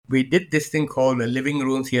we did this thing called the living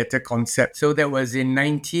room theatre concept. So that was in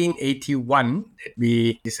 1981 that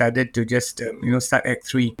we decided to just, start Act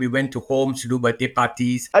 3. We went to homes to do birthday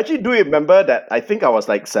parties. I actually do remember that I think I was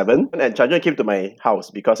like 7 and Chandran came to my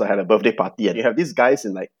house because I had a birthday party and you have these guys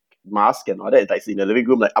in like mask and all that, like in the living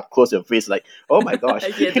room, like up close your face, like, oh my gosh.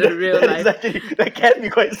 That can be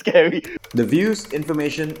quite scary. The views,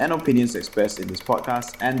 information, and opinions expressed in this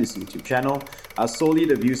podcast and this YouTube channel are solely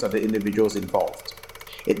the views of the individuals involved.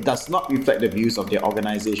 It does not reflect the views of their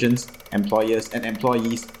organizations, employers, and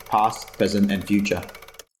employees, past, present, and future.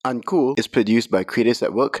 Uncool is produced by Creatives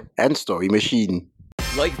at Work and Story Machine.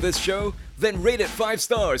 Like this show? Then rate it 5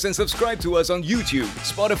 stars and subscribe to us on YouTube,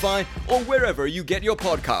 Spotify, or wherever you get your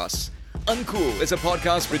podcasts. Uncool is a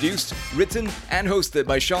podcast produced, written, and hosted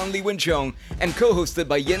by Sean Lee Win Chong and co-hosted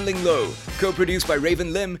by Yen Ling Low, co-produced by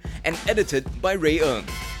Raven Lim, and edited by Ray Ng.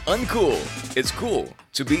 Uncool. It's cool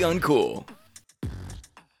to be uncool.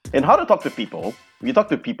 In How to Talk to People, we talk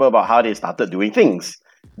to people about how they started doing things.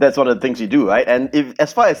 That's one of the things we do, right? And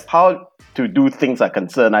as far as how to do things are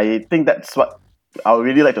concerned, I think that's what I would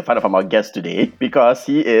really like to find out from our guest today, because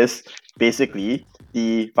he is basically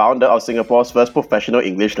the founder of Singapore's first professional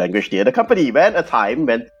English language theatre company. Ran a time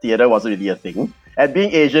when theatre wasn't really a thing. And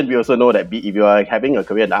being Asian, we also know that if you are having a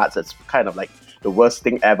career in arts, it's kind of like the worst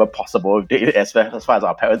thing ever possible as far as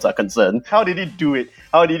our parents are concerned. How did he do it?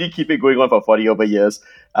 How did he keep it going on for 40 over years?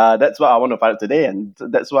 That's what I want to find out today, and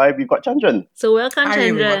that's why we've got Chandran. So welcome, Hi, Chandran.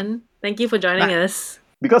 everyone. Thank you for joining us.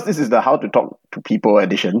 Because this is the How to Talk to People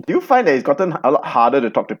edition, do you find that it's gotten a lot harder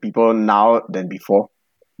to talk to people now than before?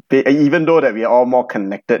 Even though that we are all more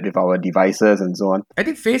connected with our devices and so on? I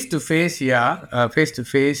think face-to-face, yeah.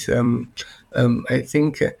 Face-to-face, I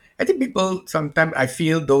think people sometimes, I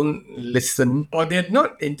feel, don't listen or they're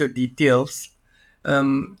not into details.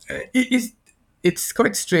 It's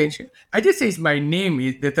quite strange. I just say it's my name.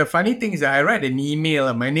 The funny thing is that I write an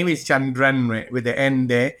email. My name is Chandran, right, with the N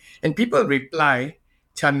there. And people reply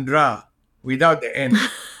Chandra without the N.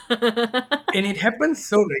 And it happens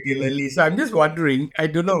so regularly. So I'm just wondering, I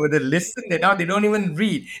don't know whether listen, and now they don't even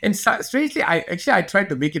read. And strangely, I try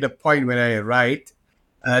to make it a point when I write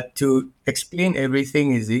to explain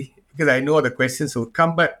everything, because I know the questions will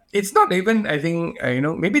come. But it's not even, I think,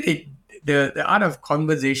 maybe the art of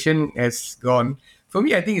conversation has gone. For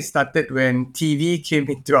me, I think it started when TV came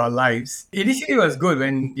into our lives. Initially, it was good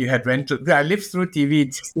when you had rental. I lived through TV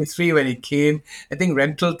in 63 when it came. I think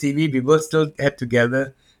rental TV, people still had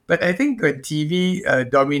together. But I think when TV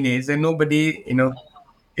dominates and nobody,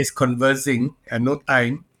 is conversing, no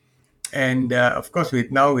time. And of course,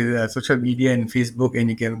 with social media and Facebook, and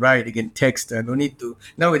you can write, you can text. No need to.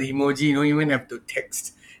 Now with emoji, you don't even have to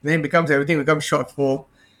text. Then everything becomes short form.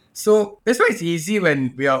 So that's why it's easy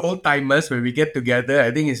when we are old timers, when we get together.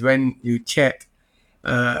 I think it's when you chat.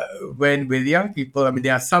 When with young people, I mean,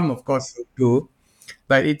 there are some, of course, who do,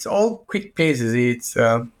 but it's all quick pace. It's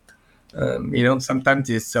sometimes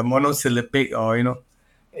it's monosyllabic, or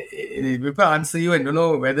people answer you and don't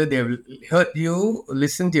know whether they've heard you,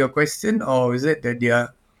 listen to your question, or is it that they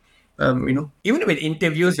are, even with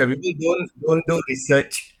interviews where people don't do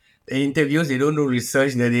research. The interviews, they don't do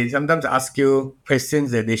research. They sometimes ask you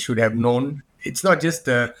questions that they should have known. It's not just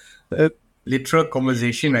a literal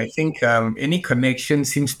conversation. I think any connection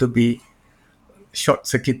seems to be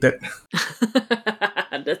short-circuited.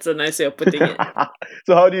 That's a nice way of putting it.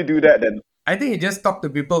 So how do you do that then? I think you just talk to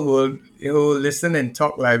people who listen and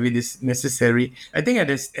talk like it is necessary. I think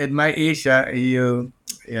at my age,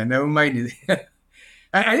 never mind.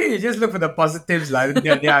 I think you just look for the positives. Like they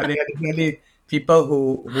are definitely people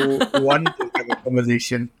who want to have a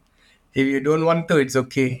conversation. If you don't want to, it's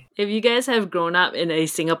okay. If you guys have grown up in a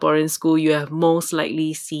Singaporean school, you have most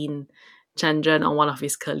likely seen Chandran or one of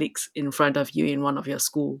his colleagues in front of you in one of your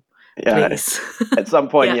school plays. At some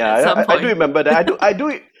point, I do remember that.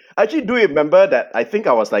 I actually do remember that. I think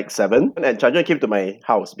I was like 7 and Chandran came to my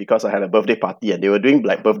house because I had a birthday party and they were doing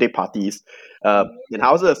like birthday parties in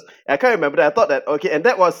houses. And I can't remember that. I thought that, okay, and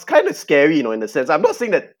that was kind of scary, in a sense. I'm not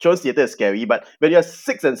saying that Jones Theatre is scary, but when you're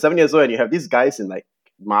 6 and 7 years old and you have these guys in like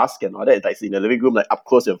mask and all that, like in the living room, like up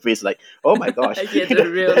close your face, like, oh my gosh.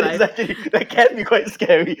 That can be quite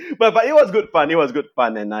scary. But it was good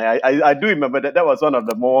fun. And I do remember that was one of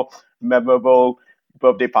the more memorable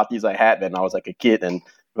birthday parties I had when I was like a kid. And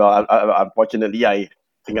well, unfortunately, I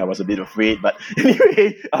think I was a bit afraid. But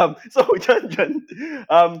anyway, so Chandran,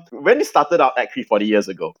 when you started out actually 40 years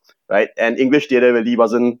ago, right? And English theatre really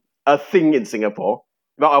wasn't a thing in Singapore.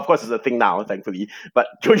 Well, of course, it's a thing now, thankfully. But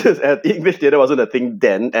English theatre wasn't a thing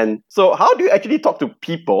then. And so how do you actually talk to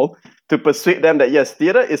people to persuade them that, yes,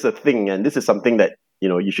 theatre is a thing and this is something that,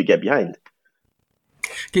 you should get behind?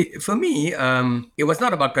 Okay, for me, it was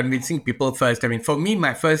not about convincing people first. I mean, for me,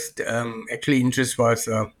 my first actually interest was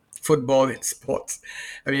football and sports.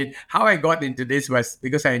 I mean, how I got into this was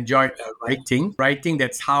because I enjoyed writing. Writing,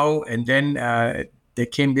 that's how, and then there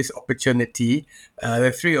came this opportunity.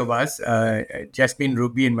 The three of us, Jasmine,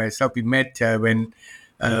 Ruby, and myself, we met when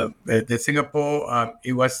the Singapore,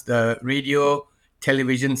 it was the radio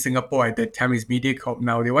television Singapore at that time is MediaCorp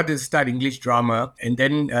now. They wanted to start English drama, and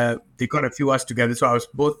then they got a few of us together. So I was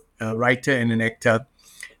both a writer and an actor.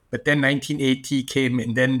 But then 1980 came,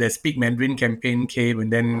 and then the Speak Mandarin campaign came,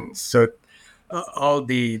 and then so all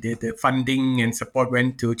the funding and support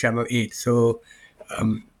went to Channel 8. So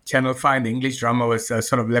Channel 5, the English drama was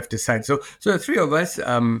sort of left aside. So the three of us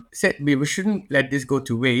said we shouldn't let this go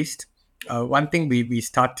to waste. One thing we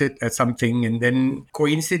started something, and then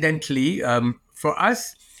coincidentally, for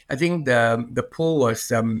us, I think the pull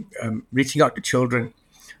was reaching out to children,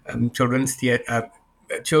 children's theatre.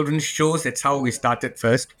 Children's shows. That's how we started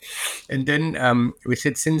first, and then we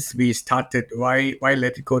said since we started, why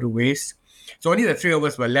let it go to waste? So only the three of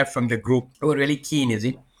us were left from the group. We were really keen, is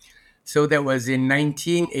it? So that was in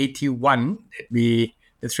 1981 that the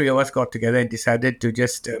three of us got together and decided to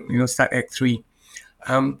just start Act 3.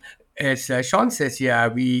 As Sean says,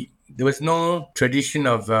 there was no tradition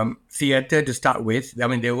of theatre to start with. I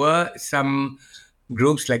mean, there were some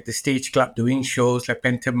groups like the Stage Club doing shows like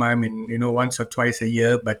pantomime, and once or twice a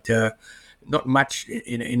year, but not much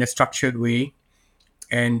in a structured way.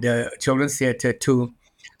 And children's theatre too.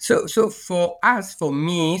 So for us, for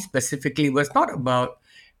me specifically, it was not about.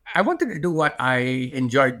 I wanted to do what I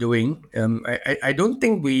enjoyed doing. I don't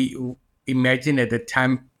think we imagined at the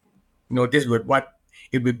time, this would what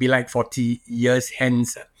it would be like 40 years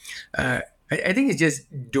hence. I think it's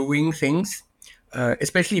just doing things,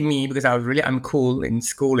 especially me, because I was really uncool in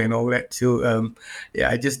school and all that. So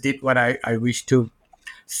I just did what I wished to.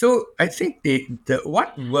 So I think the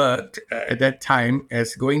what worked at that time,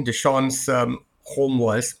 as going to Sean's home,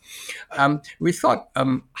 was we thought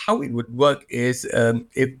how it would work is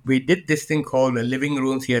if we did this thing called the living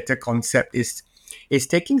room theatre concept, is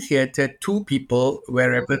taking theatre to people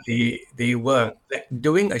wherever they were. Like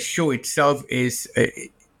doing a show itself is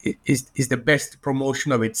the best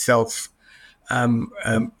promotion of itself. You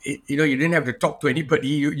didn't have to talk to anybody.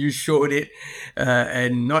 You showed it,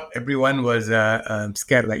 and not everyone was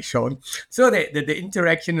scared like Sean. So the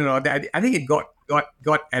interaction and all that, I think it got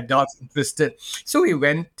adults interested. So we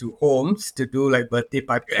went to homes to do like birthday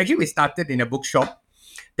party. Actually, we started in a bookshop.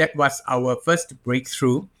 That was our first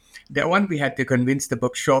breakthrough. That one we had to convince the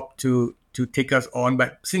bookshop to take us on,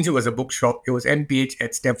 but since it was a bookshop, it was MPH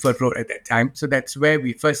at Stamford Road at that time. So that's where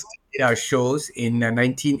we first did our shows in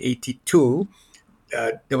 1982.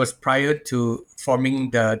 That was prior to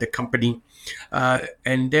forming the company.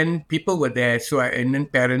 And then people were there. And then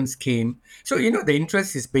parents came. So, the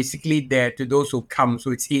interest is basically there to those who come.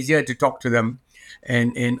 So it's easier to talk to them.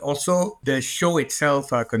 And also the show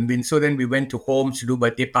itself convinced. So then we went to homes to do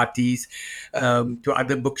birthday parties, to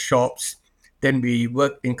other bookshops. Then we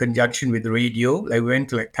worked in conjunction with radio. Like we went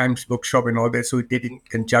to like Times Bookshop and all that. So we did in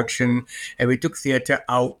conjunction, and we took theatre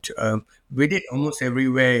out. We did almost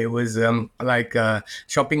everywhere. It was like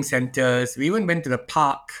shopping centers. We even went to the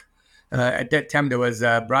park. At that time, there was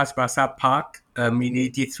Bras Basah Park in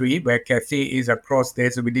 83, where cafe is across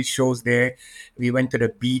there. So we did shows there. We went to the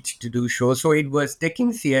beach to do shows. So it was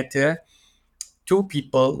taking theatre to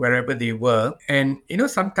people wherever they were. And,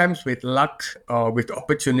 sometimes with luck or with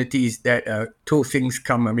opportunities that two things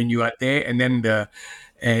come. I mean, you are there and then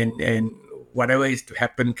and whatever is to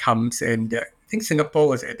happen comes. And I think Singapore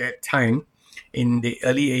was at that time in the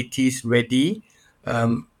early 80s ready,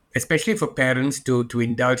 especially for parents to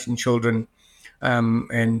indulge in children.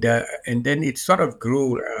 And then it sort of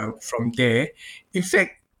grew from there. In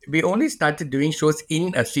fact, we only started doing shows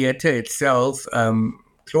in a theatre itself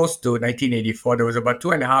close to 1984. There was about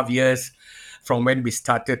 2.5 years from when we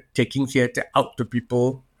started taking theatre out to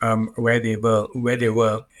people where they were.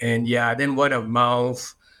 And then word of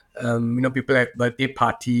mouth, people at birthday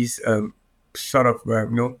parties,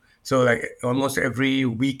 so like almost every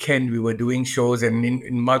weekend we were doing shows and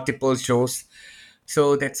in multiple shows.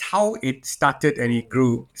 So that's how it started and it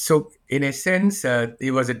grew. So in a sense,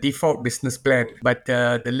 it was a default business plan. But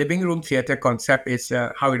the living room theatre concept is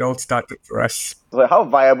how it all started for us. So how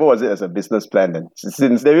viable was it as a business plan then?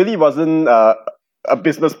 Since there really wasn't a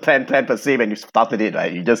business plan per se when you started it,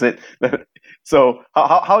 right? You just said. So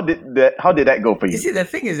how did that go for you? You see, the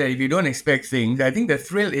thing is that if you don't expect things, I think the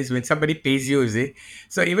thrill is when somebody pays you, is it?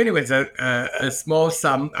 So even if it's a small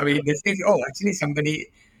sum, I mean, they think, actually somebody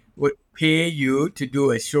would pay you to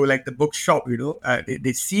do a show like the bookshop,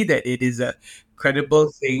 they see that it is a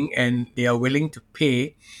credible thing and they are willing to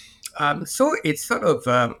pay. So it's sort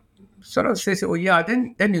of says, oh yeah,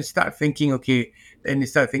 then you start thinking, okay, then you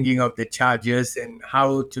start thinking of the charges and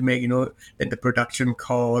how to make, then the production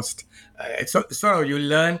cost. It's sort of you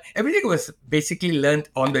learn everything was basically learned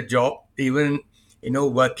on the job, even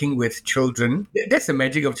working with children. That's the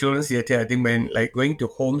magic of children's theatre. I think when like going to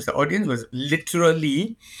homes, the audience was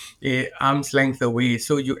literally a arm's length away.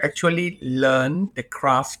 So you actually learn the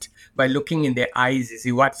craft by looking in their eyes. You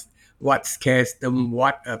see what scares them,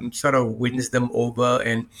 what sort of wins them over,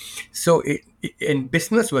 and so and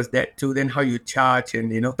business was that too. Then how you charge,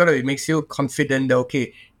 and sort of it makes you confident that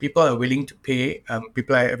okay, people are willing to pay.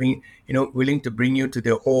 People are willing to bring you to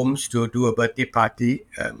their homes to do a birthday party.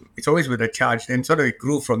 It's always with a charge. And sort of it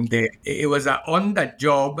grew from there. It was on that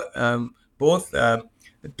job, both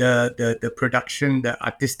the production, the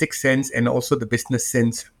artistic sense, and also the business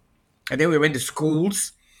sense. And then we went to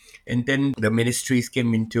schools, and then the ministries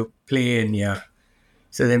came into play, and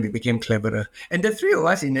so then we became cleverer. And the three of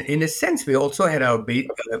us, in a sense, we also had our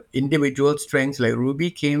individual strengths. Like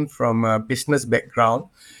Ruby came from a business background.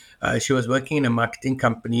 She was working in a marketing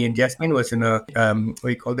company, and Jasmine was in a what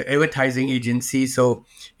you call the advertising agency. So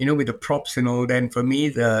with the props and all that. And for me,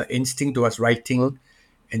 the instinct was writing,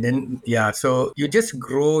 and then so you just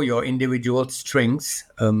grow your individual strengths.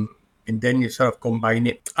 And then you sort of combine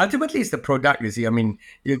it. Ultimately, it's the product. You see, I mean,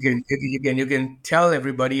 you can tell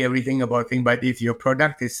everybody everything about things, but if your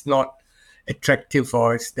product is not attractive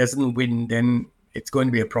or it doesn't win, then it's going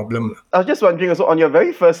to be a problem. I was just wondering also, on your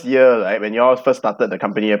very first year, right, when you all first started the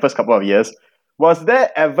company, your first couple of years, was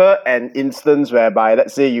there ever an instance whereby,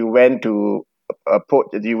 let's say, you went to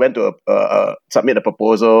submit a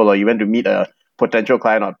proposal, or you went to meet a potential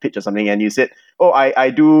client or pitch or something, and you said, "Oh, I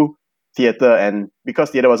do theatre," and because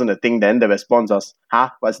theatre wasn't a thing then, the response was, "Huh,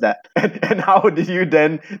 what's that?" And how did you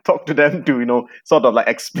then talk to them to sort of like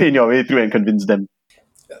explain your way through and convince them?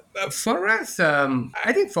 For us,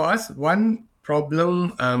 I think for us, one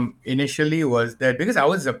problem initially was that because I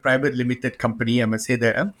was a private limited company, I must say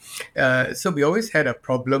that. So we always had a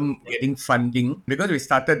problem getting funding because we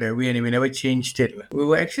started that way and we never changed it. We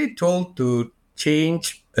were actually told to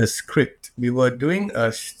change a script. We were doing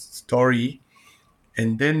a story,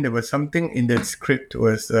 and then there was something in the script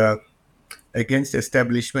was against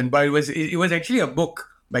establishment, but it was actually a book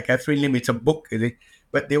by Catherine Lim. It's a book,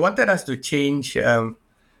 but they wanted us to change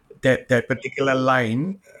that particular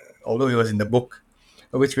line, although it was in the book,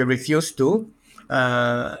 which we refused to.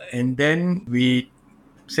 And then we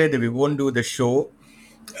said that we won't do the show.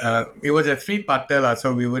 It was a 3-parter,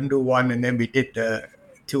 so we wouldn't do one, and then we did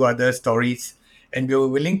 2 other stories. And we were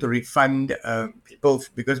willing to refund people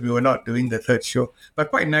because we were not doing the 3rd show. But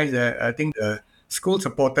quite nice. I think the school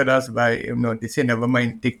supported us by, they said, never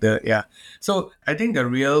mind, take So I think the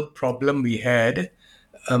real problem we had,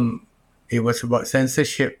 it was about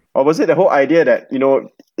censorship. Or was it the whole idea that,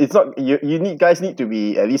 it's not, guys need to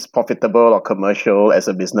be at least profitable or commercial as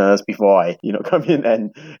a business before I, come in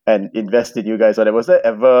and invest in you guys? Or was there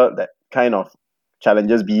ever that kind of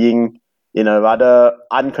challenges being in a rather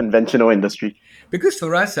unconventional industry? Because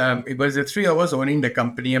for us, it was the 3 of us owning the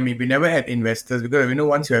company. I mean, we never had investors because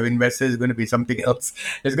once you have investors, it's going to be something else.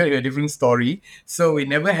 It's going to be a different story. So we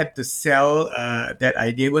never had to sell that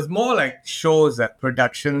idea. It was more like shows,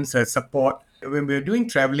 productions, support. When we were doing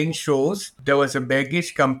traveling shows, there was a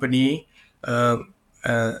baggage company.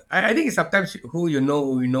 I think sometimes who you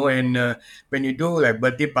know, and when you do like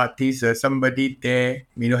birthday parties, somebody there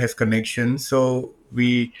has connections. So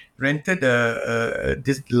we rented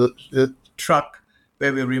this little truck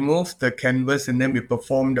where we removed the canvas and then we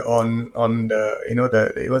performed on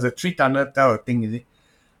the it was a 3-tonner tower thing, is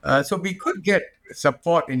it? So we could get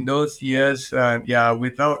support in those years,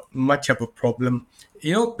 without much of a problem.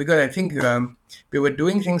 Because I think we were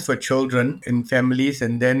doing things for children and families,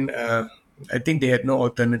 and then I think they had no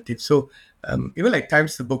alternative. So even like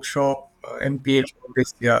Times the Bookshop, MPH,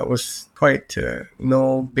 this was quite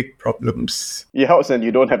no big problems. And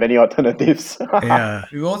you don't have any alternatives.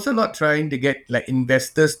 We were also not trying to get like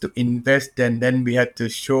investors to invest, and then we had to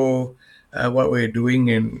show what we're doing.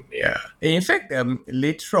 And in fact,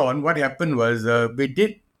 later on, what happened was we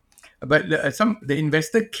did, but the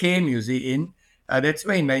investor came, in. That's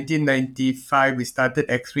why in 1995 we started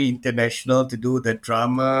X3 International to do the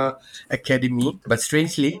drama academy. But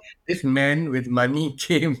strangely, this man with money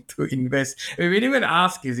came to invest. We didn't even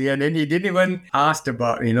ask, and then he didn't even ask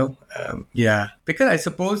about, because I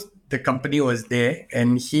suppose the company was there,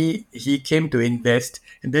 and he came to invest,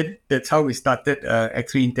 and then that's how we started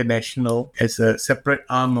X3 International as a separate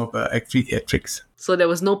arm of X3 Theatrics. So there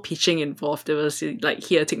was no pitching involved. It was like,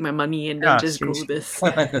 here, take my money and then just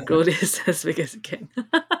grow this as big as you can.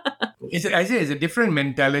 I say it's a different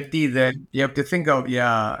mentality that you have to think of,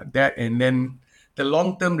 that, and then the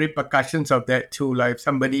long-term repercussions of that too. Like if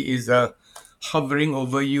somebody is hovering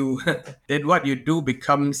over you, then what you do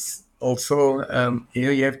becomes also,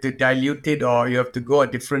 you have to dilute it, or you have to go a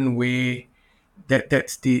different way.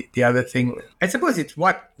 That's the other thing. I suppose it's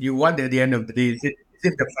what you want at the end of the day. Is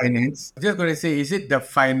it the finance? I'm just going to say, is it the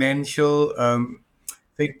financial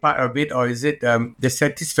thing part of it, or is it the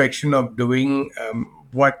satisfaction of doing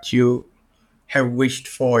what you have wished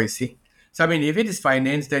for, you see? So, I mean, if it is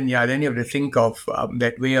finance, then you have to think of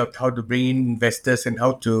that way of how to bring in investors and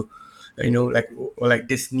how to, like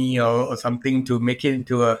Disney or something, to make it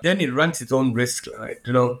into then it runs its own risk, right?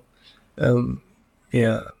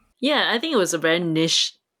 Yeah. Yeah, I think it was a very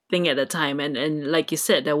niche thing at the time. And like you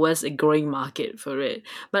said, there was a growing market for it.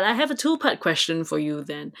 But I have a two-part question for you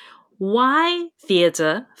then. Why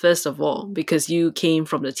theatre, first of all? Because you came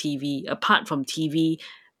from the TV. Apart from TV,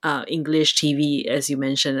 English TV, as you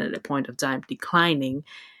mentioned at the point of time, declining,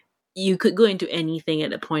 you could go into anything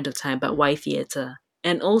at a point of time, but why theatre?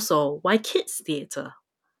 And also, why kids theatre?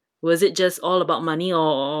 Was it just all about money,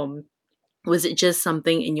 or was it just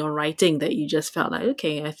something in your writing that you just felt like,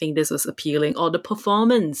 okay, I think this was appealing, or the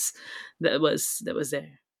performance that was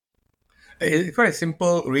there? It's quite a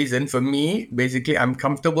simple reason for me. Basically, I'm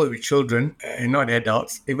comfortable with children and not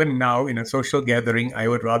adults. Even now, in a social gathering, I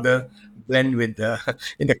would rather blend with the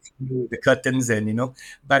curtains, and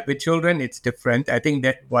But with children, it's different. I think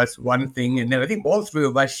that was one thing, and then I think all three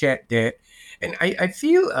of us shared that. And I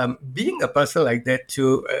feel being a person like that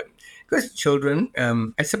too. Because children,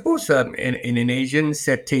 I suppose in an Asian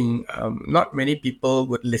setting, not many people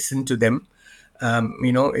would listen to them.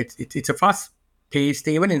 It's a fast-paced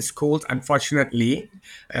thing. Even in schools, unfortunately,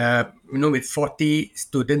 with 40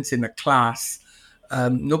 students in a class,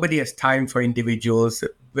 nobody has time for individuals.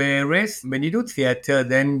 Whereas when you do theatre,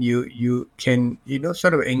 then you can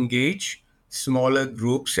sort of engage smaller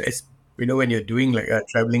groups, as when you're doing like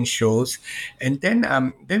traveling shows, and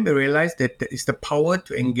then we realized that it's the power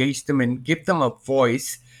to engage them and give them a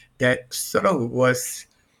voice that sort of was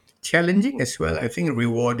challenging as well. I think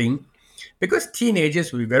rewarding, because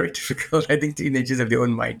teenagers will be very difficult. I think teenagers have their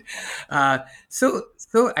own mind. So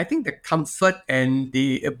I think the comfort and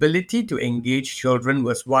the ability to engage children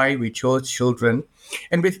was why we chose children.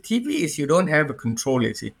 And with TV is you don't have a control,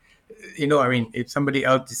 you see. If somebody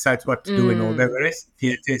else decides what to do and all that, whereas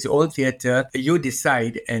theatre, it's your own theatre, you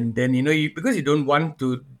decide, and then, because you don't want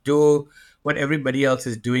to do what everybody else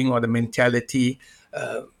is doing, or the mentality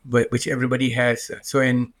which everybody has. So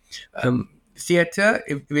in theatre,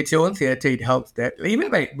 if it's your own theatre, it helps that.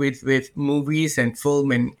 Even like with movies and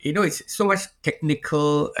film, and, it's so much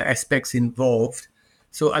technical aspects involved.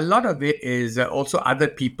 So a lot of it is also other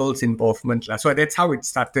people's involvement. So that's how it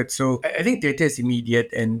started. So I think theatre is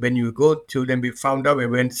immediate. And when you go to them, we found out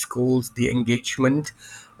when we went to schools, the engagement,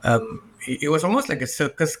 it was almost like a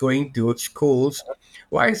circus going to schools.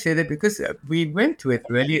 Why I say that? Because we went with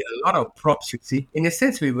really a lot of props, you see. In a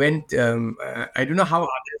sense, we went, I don't know how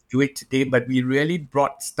others do it today, but we really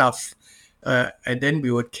brought stuff. And then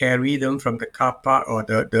we would carry them from the car park or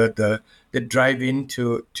the drive-in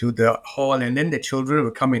to the hall, and then the children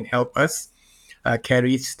would come and help us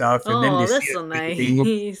carry stuff. And then they that's so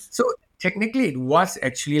nice. So technically, it was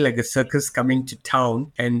actually like a circus coming to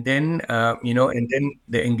town, and then and then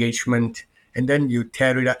the engagement, and then you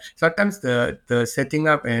tear it up. Sometimes the setting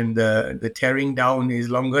up and the tearing down is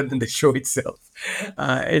longer than the show itself.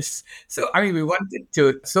 We wanted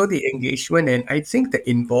to show the engagement, and I think the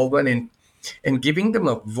involvement and giving them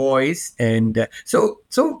a voice. And so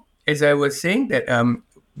as I was saying that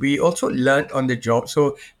we also learned on the job.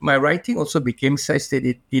 So my writing also became such that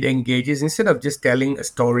it engages. Instead of just telling a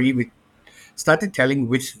story, we started telling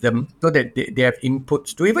with them, so that they have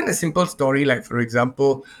inputs to even a simple story. Like, for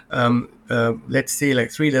example, let's say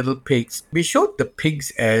like Three Little Pigs. We showed the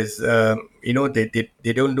pigs as,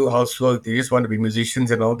 they don't do housework. They just want to be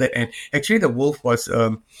musicians and all that. And actually the wolf was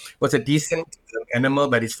a decent animal,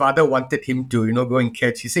 but his father wanted him to, go and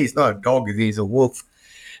catch. He says it's not a dog, he's a wolf.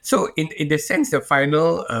 So in the sense, the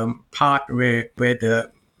final part where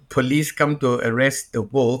the police come to arrest the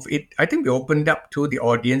wolf, I think we opened up to the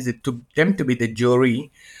audience, to them to be the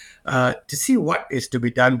jury, to see what is to be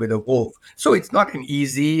done with the wolf. So it's not an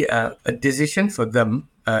easy a decision for them.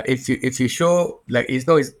 If you show, like,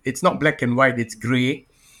 it's not black and white, it's gray.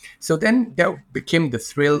 So then that became the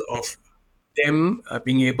thrill of them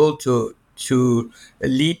being able to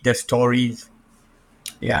lead the stories.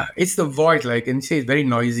 Yeah, it's the voice. Like, I can say it's very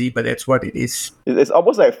noisy, but that's what it is. It's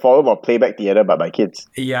almost like forum or playback theatre, but by kids.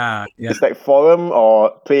 Yeah. It's like forum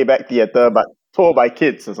or playback theatre, but told by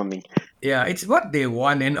kids or something. Yeah, it's what they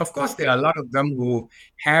want. And of course, there are a lot of them who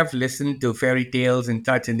have listened to fairy tales and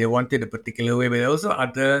such, and they want it a particular way, but there are also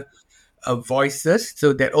other voices.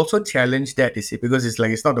 So that also challenge that, you see, because it's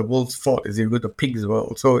like, it's not the wolf's fault, it's the pig's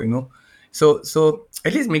world. So, so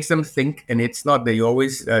at least makes them think, and it's not that you're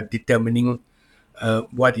always determining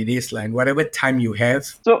what it is like, whatever time you have.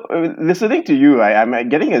 So listening to you, I'm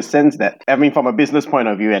getting a sense that, I mean, from a business point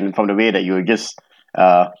of view and from the way that you're just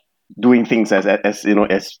doing things as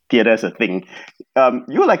theatre as a thing,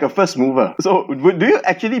 you're like a first mover. So do you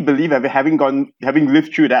actually believe, having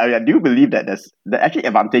lived through that, do you believe that there's actually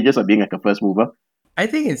advantages of being like a first mover? I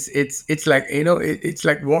think it's like, it's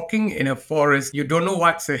like walking in a forest. You don't know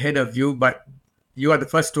what's ahead of you, but you are the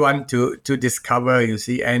first one to discover, you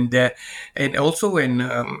see. And also when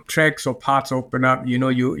tracks or paths open up,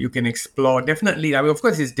 you can explore. Definitely, I mean, of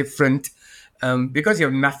course, it's different because you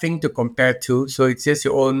have nothing to compare to. So it's just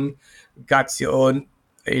your own guts, your own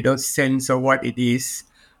sense of what it is.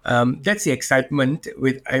 That's the excitement.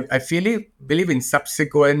 With I believe in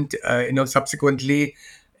subsequently,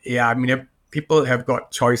 yeah. I mean, people have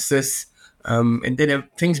got choices. And then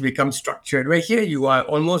things become structured. Where here you are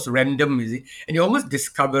almost random, you see, and you're almost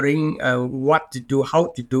discovering what to do, how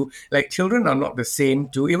to do. Like, children are not the same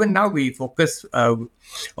too. Even now we focus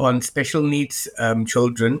on special needs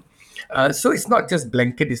children. So it's not just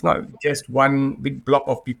blanket. It's not just one big block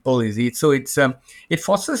of people, is it? So it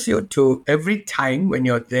forces you to, every time when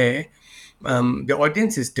you're there, the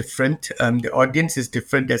audience is different. The audience is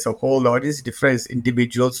different as a whole. The audience is different as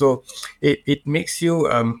individuals. So it makes you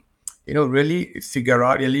really figure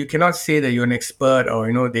out. You cannot say that you're an expert,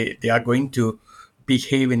 or they are going to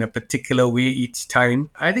behave in a particular way each time.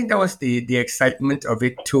 I think that was the excitement of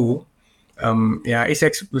it too.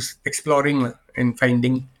 It's exploring and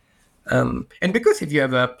finding. And because if you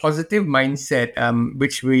have a positive mindset,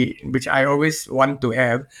 which I always want to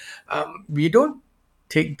have, we don't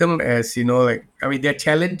take them as, like, I mean, they're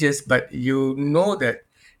challenges, but you know that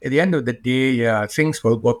at the end of the day, things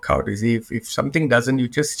will work out. You see, if something doesn't, you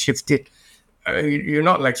just shift it. You're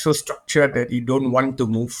not like so structured that you don't want to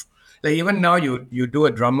move. Like, even now, you do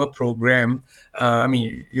a drummer program. I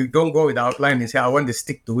mean, you don't go with outline and say, I want to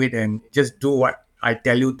stick to it and just do what I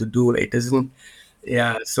tell you to do. Like, it doesn't.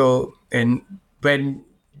 Yeah. So, and when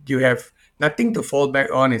you have nothing to fall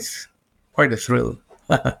back on, it's quite a thrill.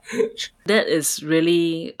 That is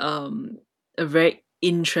really a very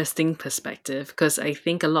interesting perspective, because I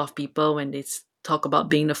think a lot of people, when they talk about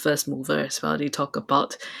being the first mover as well, they talk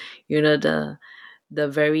about the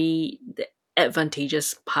very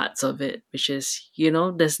advantageous parts of it, which is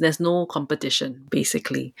there's no competition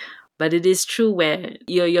basically. But it is true where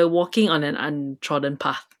you're walking on an untrodden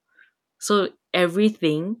path, so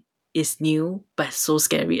everything is new but so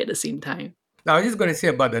scary at the same time. Now, I was just going to say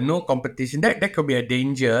about the no competition. That could be a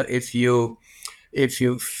danger if you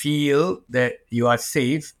feel that you are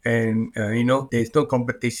safe and there's no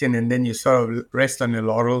competition, and then you sort of rest on your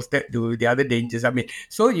laurels. That do the other dangers. I mean,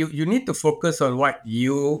 so you need to focus on what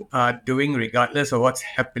you are doing regardless of what's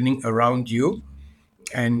happening around you.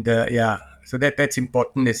 And so that's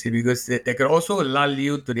important, because that could also lull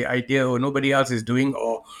you to the idea, oh, nobody else is doing,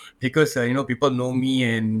 or because people know me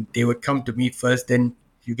and they would come to me first, then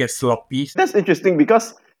you get sloppy. That's interesting,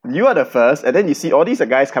 because you are the first, and then you see all these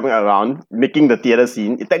guys coming around making the theatre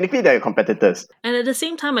scene. Technically, they're competitors. And at the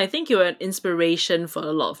same time, I think you're an inspiration for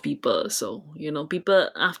a lot of people. So, people,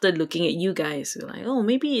 after looking at you guys, are like, oh,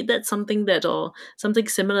 maybe that's something or something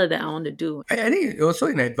similar that I want to do. I think you're also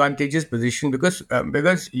in an advantageous position because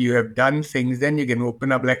you have done things, then you can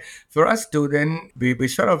open up. Like, for us too, then we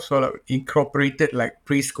sort of incorporated like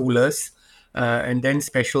preschoolers and then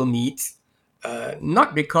special needs.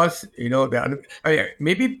 Not because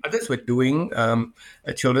maybe others were doing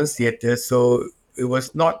a children's theatre, so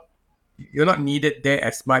you're not needed there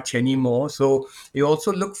as much anymore. So you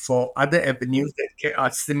also look for other avenues that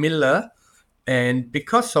are similar, and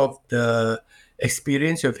because of the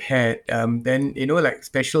experience you've had, then like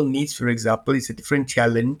special needs, for example, is a different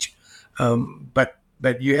challenge, but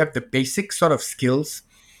you have the basic sort of skills,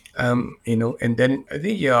 and then I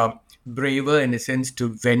think you're braver in a sense to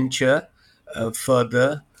venture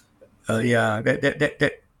further.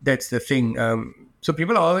 That's the thing. So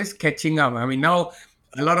people are always catching up. I mean, now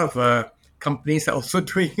a lot of companies are also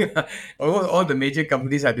doing, all the major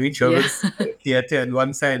companies are doing children's theatre on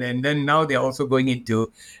one side, and then now they're also going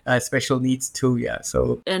into special needs too. Yeah,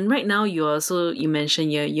 so. And right now, you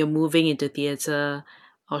mentioned you're moving into theatre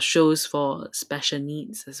or shows for special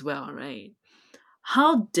needs as well, right?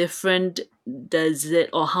 How different does it,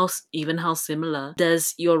 or how similar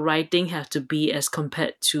does your writing have to be as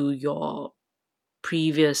compared to your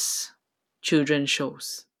previous children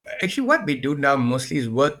shows? Actually, what we do now mostly is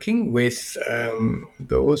working with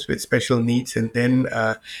those with special needs, and then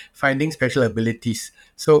finding special abilities.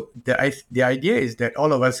 So the idea is that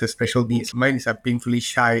all of us have special needs. Mine is I'm painfully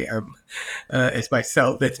shy as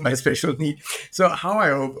myself. That's my special need. So how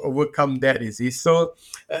I overcome that is so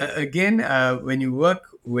again, when you work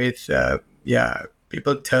with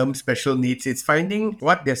people term special needs, it's finding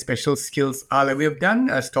what their special skills are. Like we've done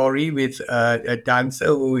a story with a dancer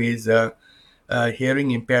who is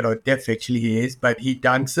hearing impaired or deaf. Actually he is, but he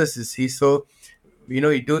dances, you see. So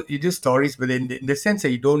you do stories, but in the sense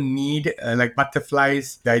that you don't need like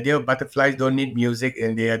butterflies. The idea of butterflies don't need music,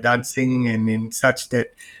 and they are dancing and in such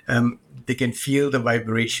that they can feel the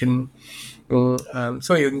vibration.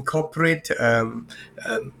 So you incorporate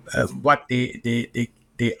what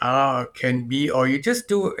they are, can be, or you just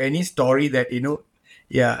do any story that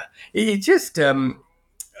it just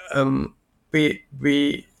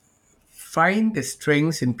we find the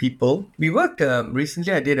strengths in people. We worked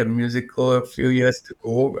recently. I did a musical a few years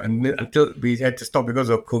ago, until we had to stop because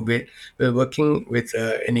of COVID. We were working with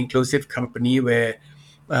an inclusive company where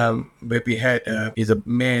we had he's a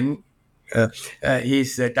man.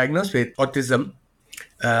 He's diagnosed with autism,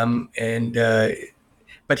 and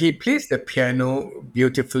but he plays the piano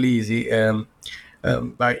beautifully.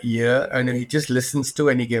 By ear, and he just listens to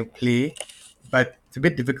and he can play, but it's a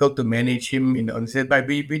bit difficult to manage him on set. But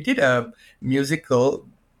we did a musical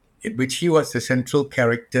in which he was the central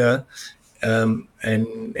character, and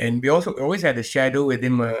we also always had a shadow with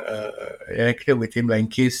him, an actor with him, like in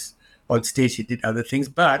case on stage he did other things.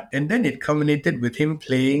 And then it culminated with him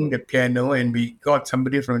playing the piano, and we got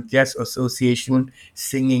somebody from Jazz Association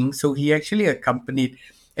singing. So he actually accompanied,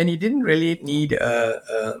 and he didn't really need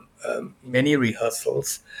many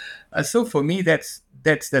rehearsals. So for me, that's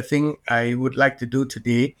the thing I would like to do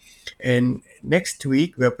today. And next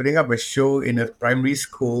week, we're putting up a show in a primary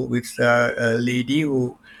school with a lady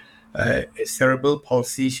who has cerebral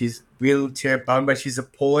palsy. She's wheelchair bound, but she's a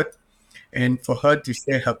poet. And for her to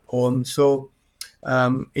share her poem. So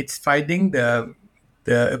it's finding the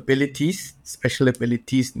abilities, special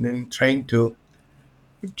abilities, and then trying to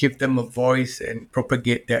give them a voice and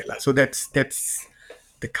propagate that. So that's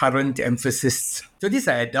the current emphasis. So these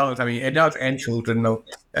are adults. I mean, adults and children now.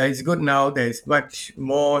 It's good now. There's much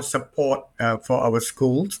more support for our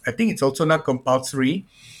schools. I think it's also not compulsory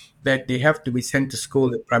that they have to be sent to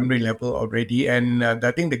school at primary level already. And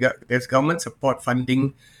I think there's government support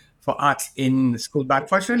funding for arts in school. But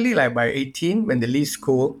unfortunately, like by 18, when they leave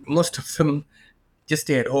school, most of them just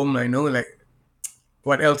stay at home. I know, like,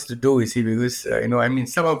 what else to do, you see, because, I mean,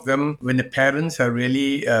 some of them, when the parents are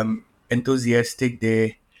really enthusiastic,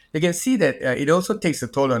 they can see that it also takes a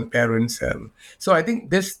toll on parents. So I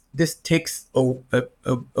think this takes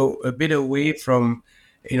a bit away from,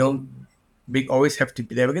 big always have to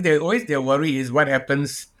be there, because their worry is what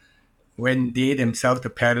happens when they themselves,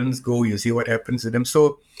 the parents, go. You see what happens to them.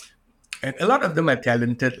 So, and a lot of them are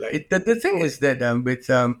talented. Like the thing is that with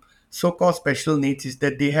so-called special needs is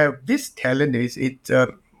that they have this talent. It's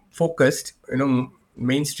focused,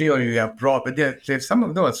 mainstream or you are broad, but there's some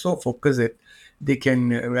of them are so focused that they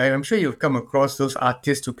can. I'm sure you've come across those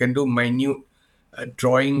artists who can do minute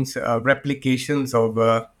drawings, replications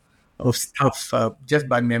of stuff just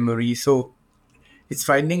by memory. So it's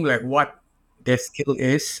finding like what their skill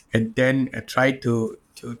is, and then try to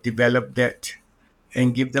develop that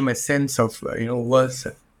and give them a sense of worth,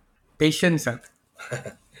 patience.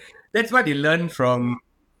 That's what you learn from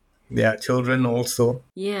their children also.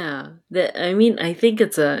 Yeah, I mean, I think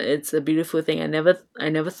it's a beautiful thing. I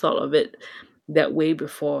never thought of it that way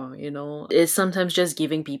before. It's sometimes just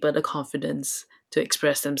giving people the confidence to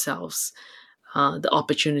express themselves, the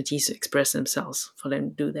opportunities to express themselves for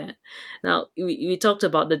them to do that. Now, we talked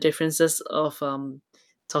about the differences of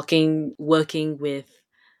working with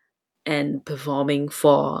and performing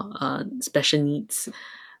for special needs.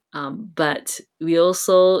 But we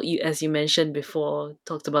also, as you mentioned before,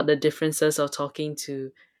 talked about the differences of talking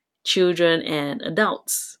to children and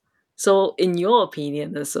adults. So, in your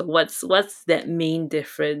opinion, so what's that main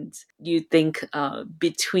difference you think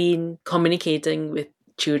between communicating with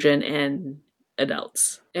children and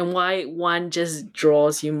adults, and why one just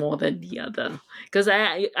draws you more than the other. Because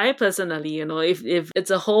I personally, if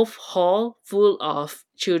it's a whole hall full of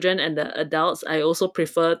children and the adults, I also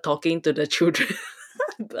prefer talking to the children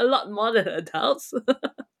a lot more than adults.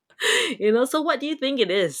 So what do you think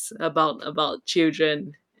it is about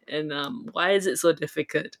children, and why is it so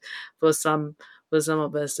difficult for some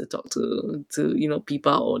of us to talk to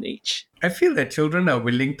people our own age? I feel that children are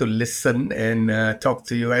willing to listen and talk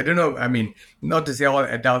to you. I don't know. I mean, not to say all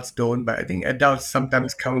adults don't, but I think adults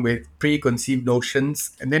sometimes come with preconceived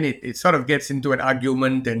notions, and then it sort of gets into an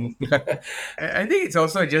argument. And I think it's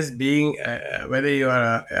also just being whether you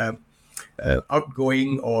are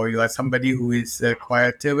outgoing or you are somebody who is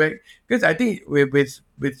quieter. Right? Because I think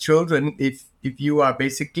with children, if you are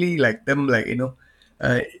basically like them, like in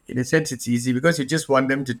a sense, it's easy because you just want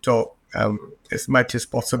them to talk as much as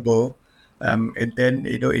possible, and then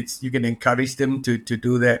it's you can encourage them to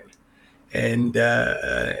do that, and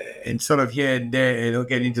sort of here and there,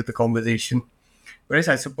 get into the conversation. Whereas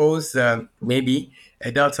I suppose maybe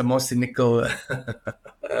adults are more cynical.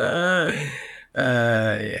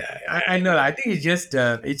 Yeah, I know. I think it's just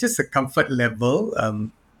a comfort level.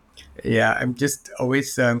 Yeah, I'm just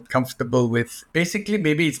always comfortable with. Basically,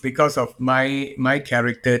 maybe it's because of my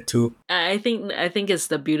character too. I think it's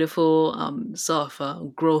the beautiful sort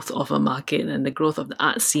of growth of a market and the growth of the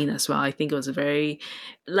art scene as well. I think it was a very,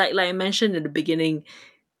 like I mentioned in the beginning,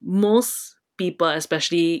 most people,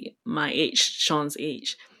 especially my age, Sean's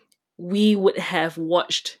age, we would have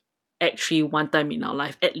watched Act 3 one time in our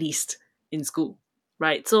life, at least in school,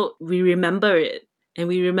 right? So we remember it, and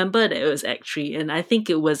we remember that it was Act 3, and I think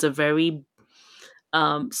it was a very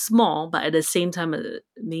small, but at the same time,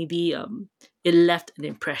 maybe it left an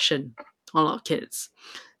impression on our kids.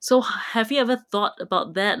 So have you ever thought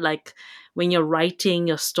about that? Like when you're writing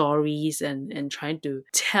your stories and trying to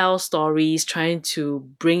tell stories, trying to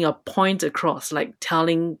bring a point across, like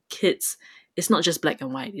telling kids it's not just black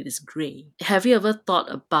and white, it is gray. Have you ever thought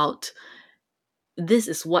about this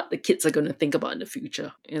is what the kids are going to think about in the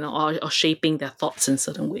future, or shaping their thoughts in a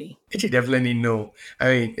certain way? Actually, definitely no.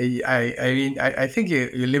 I think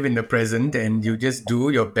you live in the present and you just do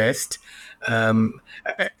your best. And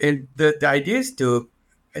the idea is to,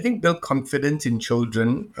 I think, build confidence in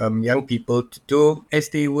children, young people, to do as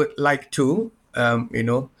they would like to.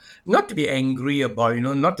 Not to be angry about,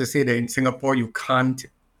 not to say that in Singapore you can't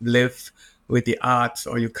live with the arts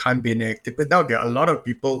or you can't be an actor. But now there are a lot of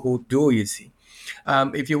people who do, you see.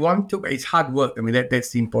 If you want to, it's hard work. I mean, that's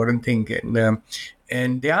the important thing.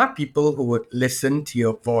 And there are people who would listen to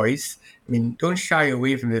your voice. I mean, don't shy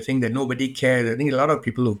away from the thing that nobody cares. I think a lot of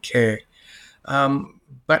people who care.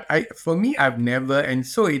 But for me, I've never, and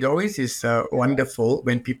so it always is wonderful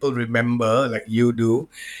when people remember, like you do.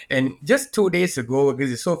 And just 2 days ago,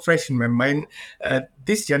 because it's so fresh in my mind,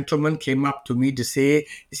 this gentleman came up to me to say,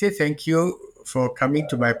 thank you for coming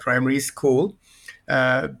to my primary school.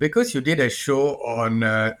 Because you did a show on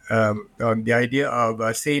the idea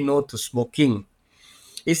of say no to smoking.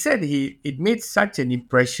 He said it made such an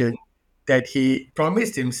impression that he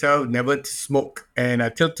promised himself never to smoke, and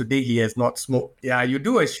until today he has not smoked. Yeah, you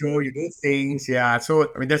do a show, you do things. Yeah, so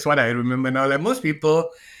I mean that's what I remember now. Like most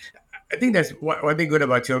people, I think that's one thing good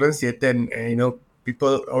about children's theatre, and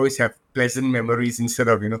people always have pleasant memories instead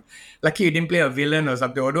of lucky you didn't play a villain or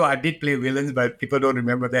something. Although I did play villains, but people don't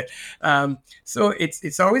remember that. So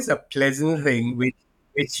it's always a pleasant thing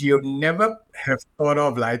which you never have thought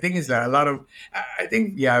of. Like, I think it's like a lot of, I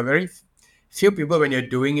think, yeah, very few people when you're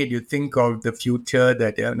doing it, you think of the future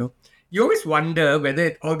that you always wonder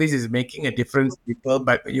whether all this is making a difference to people,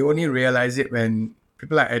 but you only realize it when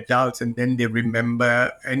people are adults and then they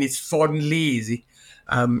remember, and it's fondly easy.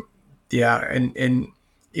 Yeah, and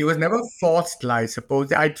it was never forced, I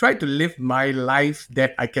suppose. I try to live my life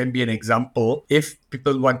that I can be an example if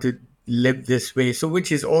people want to live this way. So,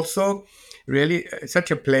 which is also really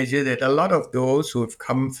such a pleasure that a lot of those who have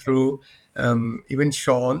come through, even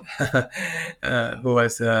Sean, who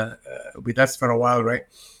was with us for a while, right?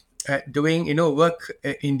 Doing work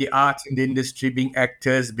in the arts, in the industry, being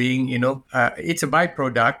actors, being it's a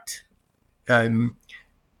byproduct. Um,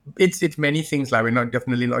 it's many things, like we're not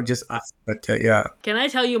definitely not just us, but yeah. Can I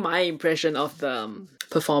tell you my impression of the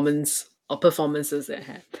performance or performances that I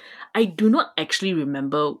had? I do not actually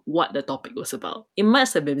remember what the topic was about. It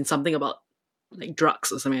must have been something about like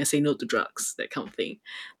drugs or something. I say no to drugs, that kind of thing.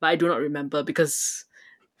 But I do not remember because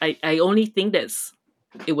I only think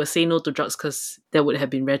it was say no to drugs because that would have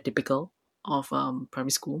been very typical of primary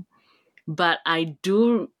school. But I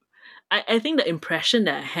think the impression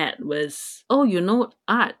that I had was,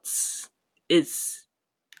 arts is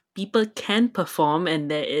people can perform,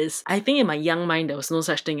 and there is, I think in my young mind, there was no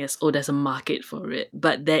such thing as, oh, there's a market for it,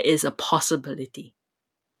 but there is a possibility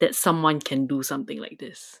that someone can do something like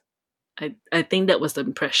this. I think that was the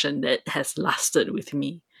impression that has lasted with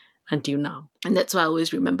me until now. And that's why I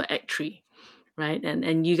always remember Act 3, right?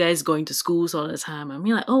 And you guys going to schools all the time. I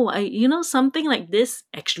mean, like, oh, something like this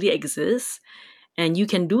actually exists, and you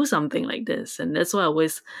can do something like this. And that's why I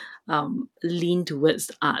always lean towards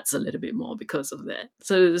the arts a little bit more because of that.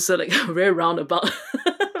 So like a very roundabout,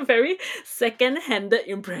 very second-handed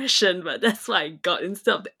impression, but that's what I got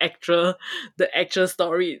instead of the actual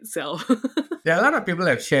story itself. There are a lot of people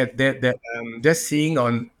have shared that just seeing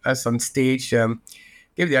us on stage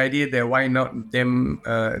give the idea that why not them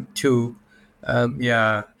too.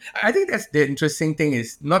 Yeah, I think that's the interesting thing,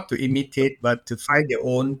 is not to imitate, but to find their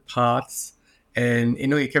own paths. And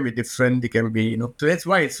it can be different. It can be so that's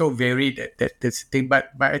why it's so varied. That's the thing.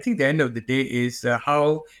 But I think the end of the day is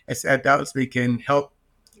how as adults we can help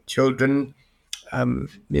children.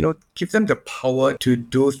 Give them the power to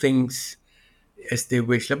do things as they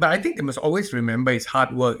wish. But I think they must always remember it's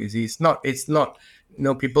hard work. It's not,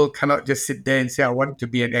 people cannot just sit there and say, I want to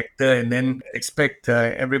be an actor and then expect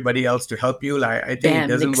everybody else to help you. Like, I think it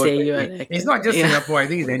doesn't work. It's not just Singapore. I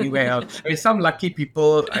think it's anywhere else. Some lucky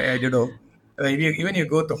people, I don't know. Even you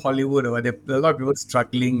go to Hollywood or there are a lot of people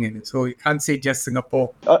struggling, and so you can't say just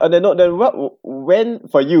Singapore. Then when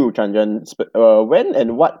for you, Chandran, when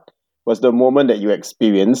and what was the moment that you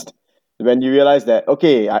experienced when you realized that,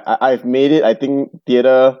 okay, I've made it? I think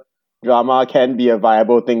theatre, drama can be a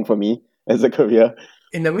viable thing for me as a career.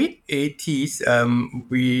 In the mid-80s,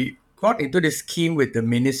 we got into this scheme with the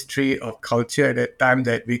Ministry of Culture at that time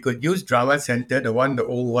that we could use Drama Centre, the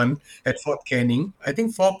old one at Fort Canning. I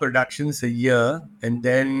think 4 productions a year. And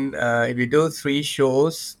then if you do 3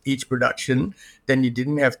 shows each production, then you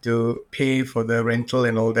didn't have to pay for the rental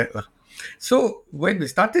and all that. So when we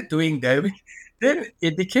started doing that, then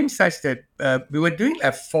it became such that we were doing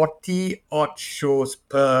 40 odd shows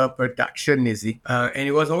per production, you see. And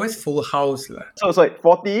it was always full house. So it's like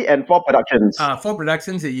 40 and 4 productions. 4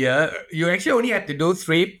 productions a year. You actually only had to do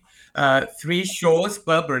 3 shows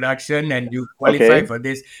per production, and you qualify for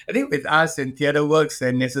this. I think with us and Theatre Works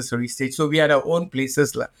and Necessary Stage, so we had our own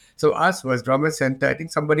places. So us was Drama Centre. I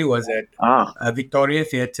think somebody was at Victoria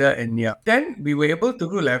Theatre, and then we were able to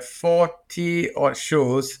do 40 odd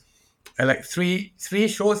shows. Like three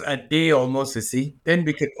shows a day almost, you see. Then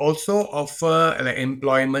we could also offer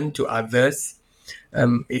employment to others.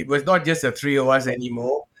 It was not just the 3 of us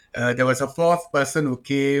anymore. There was a 4th person who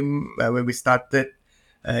came when we started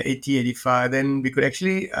 85. Then we could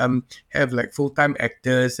actually have full-time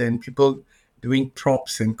actors and people doing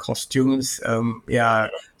props and costumes.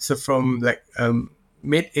 So from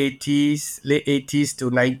mid-80s, late 80s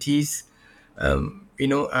to 90s,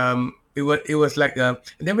 it was like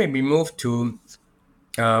then when we moved to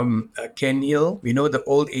Ken Hill, the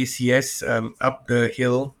old ACS up the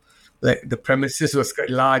hill, the premises was quite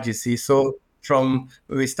large, you see. So from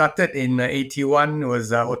when we started in 81, it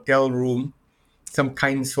was a hotel room. Some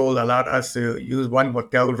kind soul allowed us to use one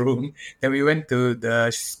hotel room. Then we went to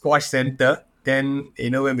the squash center. Then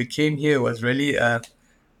when we came here, it was really a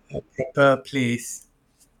proper place.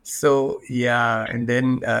 So and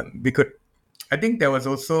then we could. I think there was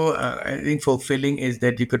also, fulfilling is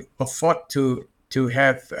that you could afford to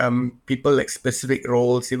have people specific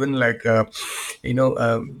roles, even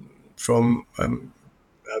from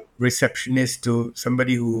receptionist to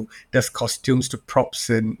somebody who does costumes to props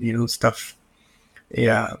and, stuff.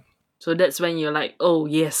 Yeah. So that's when you're like, oh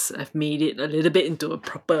yes, I've made it a little bit into a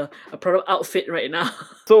proper outfit right now.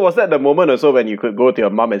 So was that the moment also when you could go to your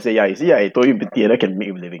mom and say, yeah, you see, I told you theatre can make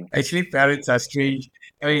a living? Actually, parents are strange.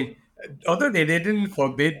 I mean, although they didn't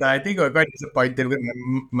forbid, but I think I was quite disappointed with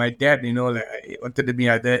my dad. He wanted to be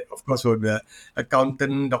either, of course, would be an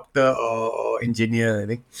accountant, doctor, or engineer, I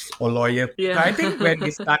think, or lawyer. Yeah. But I think when we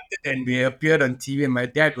started and we appeared on TV, my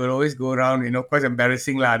dad would always go around, quite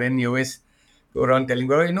embarrassing lah. Then he always go around telling,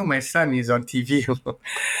 well, my son is on TV.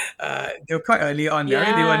 They were quite early on. Yeah. I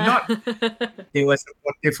mean, they were not. They were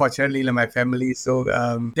supportive, fortunately, my family. So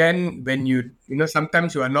then when you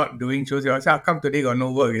sometimes you are not doing shows, you say, how come today got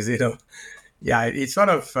no work, is it? Yeah, it sort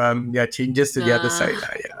of changes to the other side.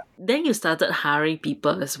 Yeah. Then you started hiring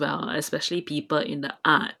people as well, especially people in the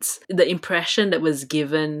arts. The impression that was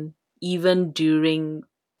given even during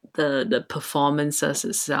the performances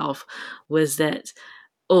itself was that,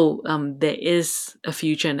 there is a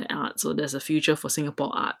future in the arts, or there's a future for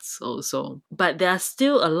Singapore arts also. But there are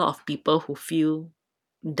still a lot of people who feel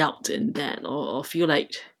doubt in that, or feel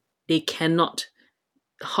like they cannot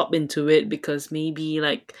hop into it because maybe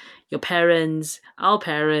like your parents, our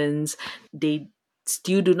parents, they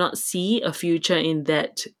still do not see a future in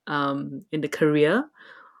that in the career.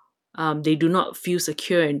 They do not feel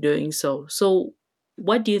secure in doing so. So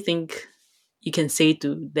what do you think you can say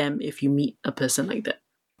to them if you meet a person like that?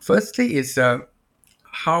 Firstly, is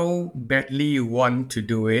how badly you want to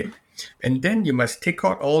do it, and then you must take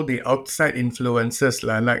out all the outside influences,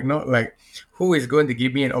 like not like who is going to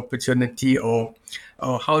give me an opportunity, or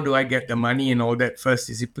how do I get the money and all that. First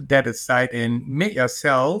is you put that aside and make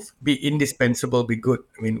yourself be indispensable, be good.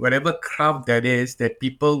 I mean, whatever craft that is that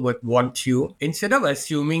people would want you, instead of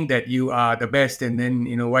assuming that you are the best and then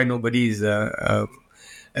why nobody is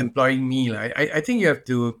employing me. Like, I think you have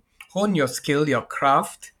to hone your skill, your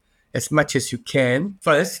craft, as much as you can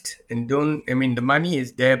first, and don't. I mean, the money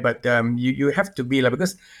is there, but you have to be like,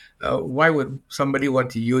 because why would somebody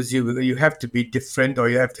want to use you? Because you have to be different, or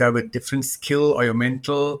you have to have a different skill, or your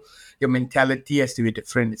mentality has to be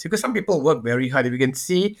different. It's because some people work very hard. If you can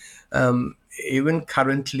see, even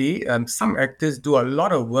currently, some actors do a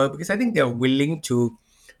lot of work because I think they're willing to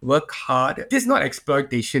work hard. This is not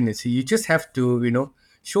exploitation. You just have to,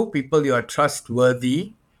 show people you are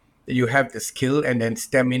trustworthy, you have the skill and then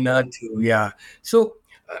stamina to, yeah. So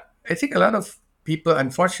I think a lot of people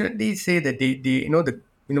unfortunately say that they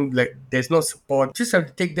like there's no support. Just have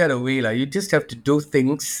to take that away. Like, you just have to do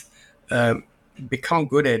things, become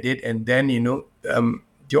good at it, and then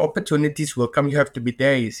your opportunities will come. You have to be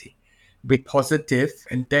there, you see. Be positive,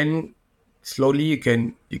 and then slowly you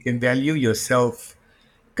can value yourself,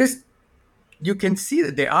 because you can see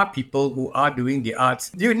that there are people who are doing the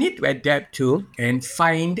arts. You need to adapt to and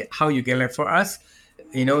find how you can. Like for us,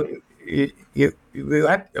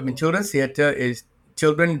 children's theatre is,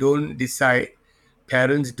 children don't decide,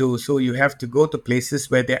 parents do. So you have to go to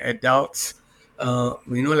places where they're adults.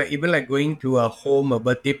 Like even like going to a home, a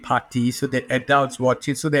birthday party, so that adults watch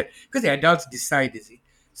it. So that because the adults decide, you see.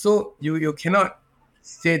 So you cannot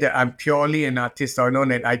say that I'm purely an artist, or no,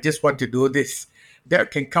 that I just want to do this.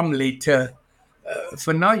 That can come later.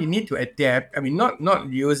 For now, you need to adapt. I mean, not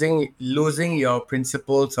losing your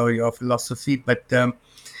principles or your philosophy, but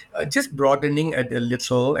just broadening it a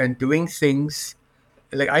little and doing things.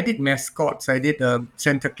 Like I did mascots, I did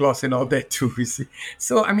Santa Claus and all that too. You see,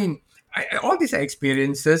 so I mean, all these are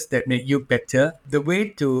experiences that make you better. The way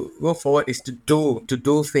to go forward is to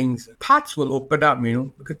do things. Paths will open up,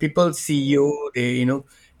 because people see you.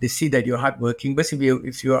 They see that you're hardworking. But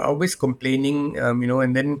if you are always complaining,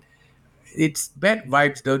 and then it's bad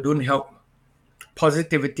vibes. Though don't help.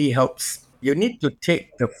 Positivity helps. You need to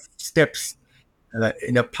take the steps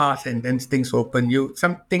in a path, and then things open.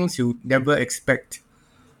 Some things you never expect,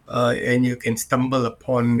 and you can stumble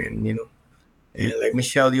upon, and like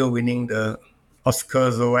Michelle Yeoh winning the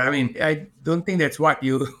Oscars, or I mean, I don't think that's what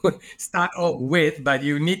you start off with, but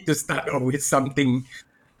you need to start off with something,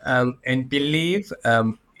 and believe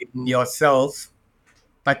in yourself,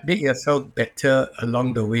 but make yourself better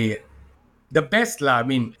along the way. The best lah. I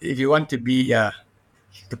mean, if you want to be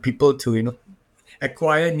the people to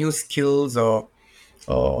acquire new skills, or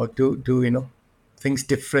do things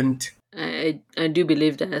different. I do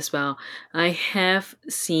believe that as well. I have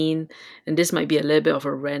seen, and this might be a little bit of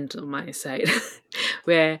a rant on my side,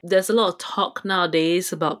 where there's a lot of talk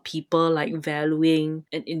nowadays about people like valuing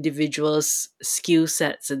an individual's skill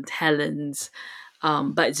sets and talents,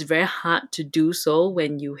 but it's very hard to do so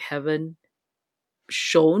when you haven't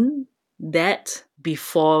shown that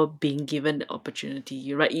before being given the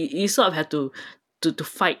opportunity. Right? You sort of have to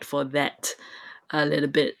fight for that a little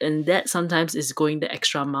bit, and that sometimes is going the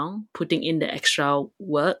extra mile, putting in the extra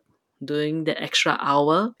work, doing the extra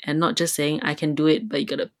hour, and not just saying I can do it, but you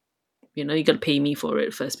gotta pay me for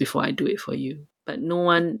it first before I do it for you. But no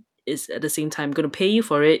one is at the same time going to pay you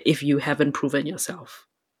for it if you haven't proven yourself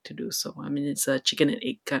to do so. I mean, it's a chicken and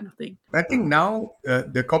egg kind of thing. I think now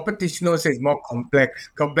the competition also is more complex.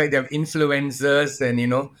 They have influencers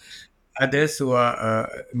and others who are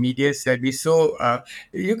media savvy. So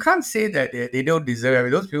you can't say that they don't deserve it. I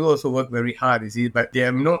mean, those people also work very hard, you see. But they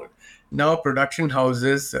have now production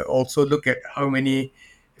houses also look at how many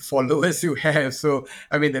followers you have. So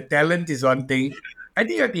I mean, the talent is one thing. I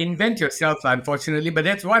think you have to invent yourself, unfortunately, but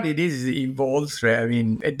that's what it is. It evolves, right? I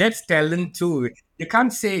mean, that's talent too. You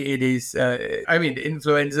can't say it is. I mean, the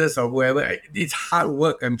influencers or whoever. It's hard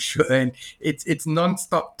work, I'm sure, and it's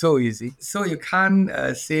non-stop too, you see. So you can't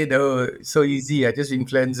say so easy. Just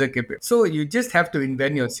influencer. So you just have to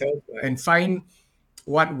invent yourself and find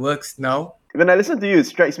what works now. When I listen to you, it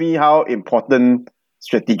strikes me how important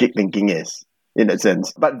strategic thinking is. in that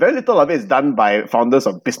sense. But very little of it is done by founders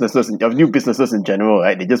of businesses, of new businesses in general,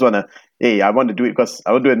 right? They just want to, hey, I want to do it because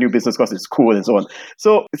I want to do a new business because it's cool and so on.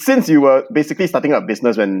 So since you were basically starting up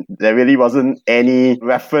business when there really wasn't any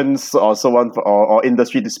reference or so on or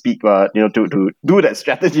industry to speak, to do that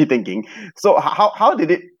strategy thinking. So how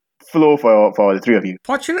did it flow for the three of you?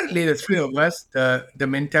 Fortunately, the three of us, the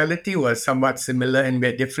mentality was somewhat similar, and we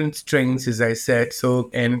had different strengths, as I said. So,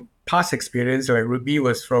 and past experience, like Ruby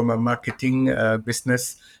was from a marketing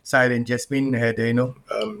business side, and Jasmine had,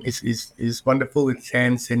 is wonderful with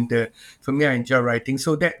hands, and for me, I enjoy writing.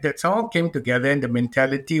 So that's all came together, and the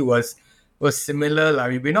mentality was similar.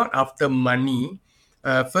 Like, we're not after money.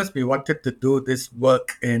 First, we wanted to do this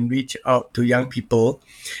work and reach out to young people.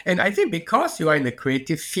 And I think because you are in the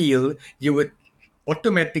creative field, you would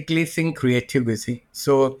automatically think creativity.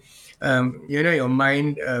 So, your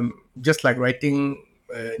mind, just like writing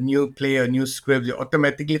a new play or new script, you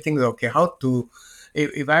automatically think, okay,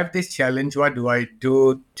 if I have this challenge, what do I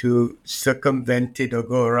do to circumvent it or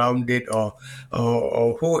go around it, or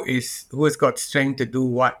who has got strength to do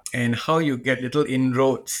what, and how you get little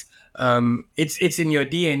inroads. It's in your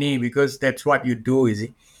DNA because that's what you do, is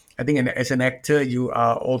it? I think as an actor, you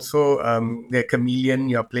are also the chameleon.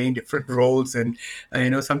 You're playing different roles, and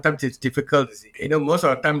sometimes it's difficult. Most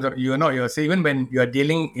of the times you're not yourself. Even when you are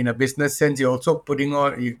dealing in a business sense, you're also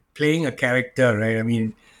you're playing a character, right? I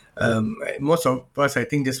mean, most of us, I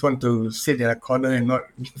think, just want to sit in a corner and not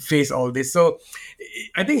face all this. So,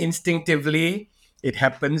 I think instinctively it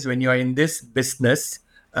happens when you are in this business.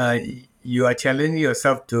 You are challenging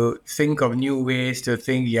yourself to think of new ways to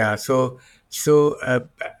think. Yeah, so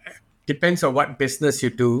depends on what business you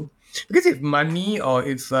do. Because if money or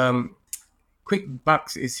if quick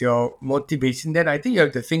bucks is your motivation, then I think you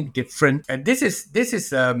have to think different. And this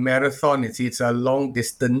is a marathon. It's a long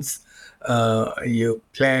distance. You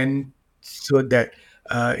plan so that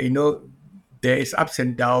there is ups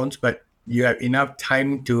and downs, but you have enough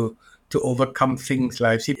time to overcome things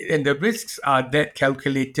like. And the risks are that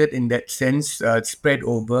calculated in that sense, spread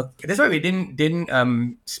over. That's why we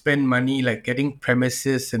didn't spend money like getting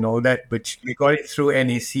premises and all that, which we got it through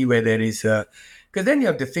NAC, where there is a, because then you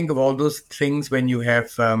have to think of all those things when you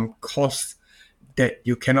have costs that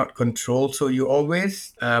you cannot control. So you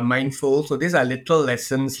always mindful. So these are little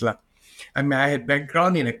lessons lah. I mean, I had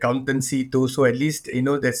background in accountancy too, so at least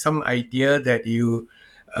there's some idea that you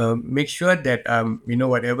make sure that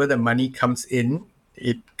whatever the money comes in,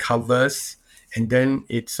 it covers, and then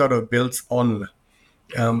it sort of builds on.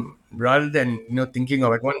 Rather than thinking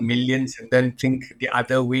of I want millions and then think the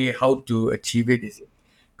other way how to achieve it, is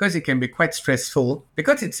because it can be quite stressful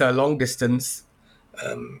because it's a long distance,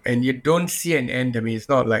 and you don't see an end. I mean, it's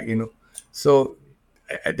not like so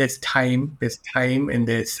there's time, and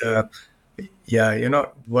there's you're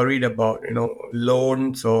not worried about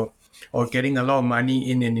loans or getting a lot of money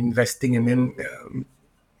in and investing and then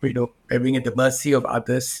having at the mercy of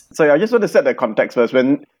others. So I just want to set the context first.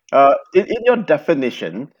 When in your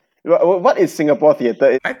definition, what is Singapore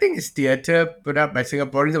theatre? I think it's theatre put up by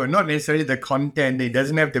Singaporeans, but not necessarily the content. It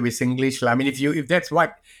doesn't have to be Singlish. I mean, if that's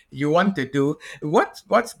what you want to do,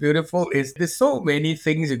 what's beautiful is there's so many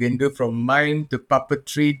things you can do, from mime to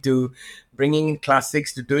puppetry to bringing in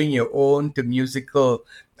classics to doing your own to musical.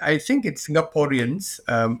 I think it's Singaporeans,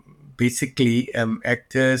 basically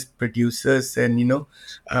actors, producers, and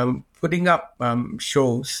putting up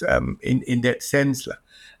shows in that sense.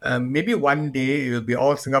 Maybe one day it will be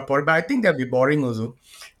all Singapore, but I think that'll be boring also.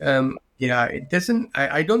 It doesn't.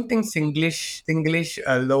 I don't think Singlish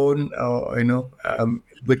alone, or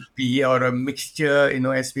would be, or a mixture.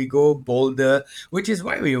 As we go bolder, which is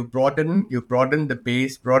why you broaden the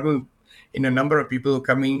base, broaden in a number of people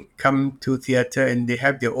who come to theatre and they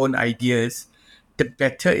have their own ideas. The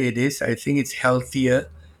better it is. I think it's healthier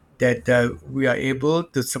that we are able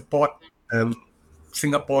to support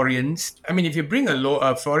Singaporeans. I mean, if you bring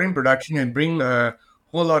a foreign production and bring a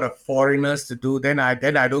whole lot of foreigners to do, then I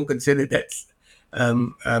don't consider that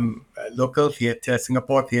local theatre,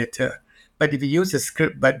 Singapore theatre. But if you use a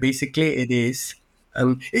script, but basically it is.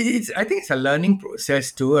 I think it's a learning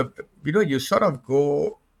process too. You sort of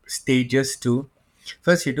go stages too.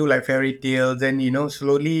 First you do like fairy tales, then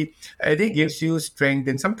slowly I think gives you strength,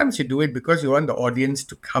 and sometimes you do it because you want the audience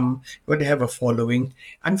to come, you want to have a following.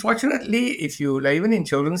 Unfortunately, if you, like, even in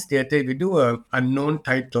children's theatre, if you do a unknown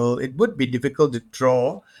title, it would be difficult to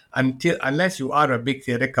draw unless you are a big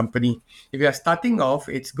theatre company. If you are starting off,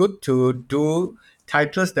 it's good to do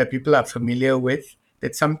titles that people are familiar with,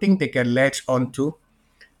 that's something they can latch onto.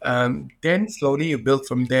 Then slowly you build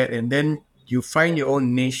from there, and then you find your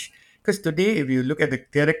own niche. Because today, if you look at the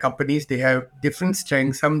theatre companies, they have different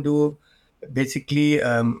strengths. Some do basically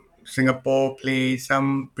Singapore play,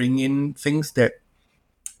 some bring in things that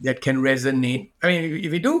can resonate. I mean,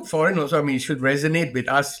 if we do foreign also, I mean, it should resonate with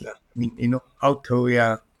us. Lah. I mean, how to,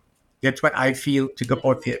 yeah. That's what I feel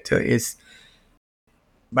Singapore theatre is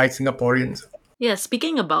by Singaporeans. Yeah,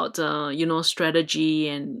 speaking about strategy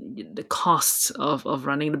and the costs of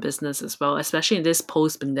running the business as well, especially in this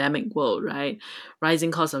post-pandemic world, right? Rising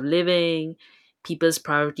cost of living, people's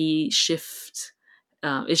priority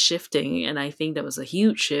is shifting, and I think there was a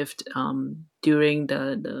huge shift during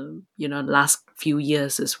the last few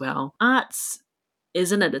years as well. Arts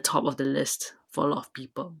isn't at the top of the list for a lot of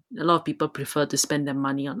people. A lot of people prefer to spend their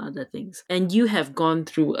money on other things. And you have gone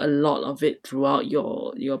through a lot of it throughout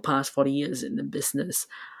your past 40 years in the business.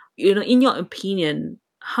 In your opinion,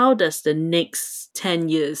 how does the next 10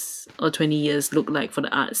 years or 20 years look like for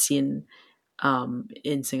the art scene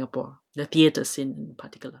in Singapore? The theatre scene in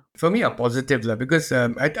particular. For me, a positive lah, because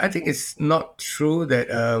I think it's not true that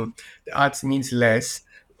the arts means less.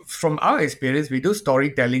 From our experience, we do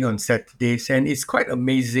storytelling on Saturdays, and it's quite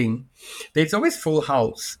amazing. There's always full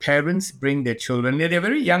house. Parents bring their children. They're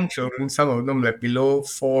very young children. Some of them like below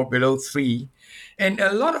 4, below 3. And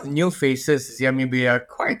a lot of new faces. I mean, we are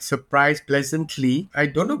quite surprised pleasantly. I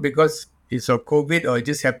don't know because it's a COVID or it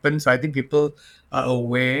just happened. So I think people are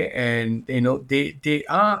aware, and they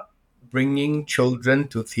are bringing children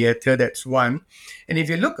to theatre. That's one. And if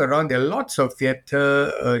you look around, there are lots of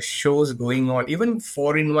theatre shows going on, even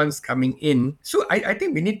foreign ones coming in. So I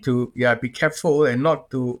think we need to be careful and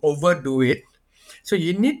not to overdo it. So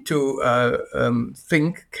you need to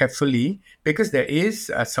think carefully, because there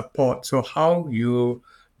is support. So how you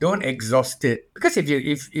don't exhaust it, because if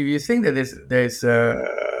you think that there's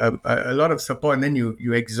a lot of support, and then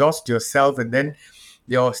you exhaust yourself, and then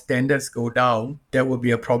your standards go down, that will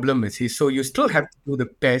be a problem, you see. So you still have to do the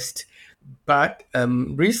best. But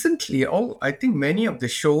recently, I think many of the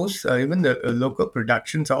shows, even the local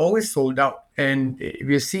productions, are always sold out. And if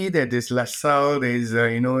you see that there's LaSalle, there's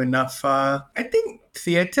Nafa, I think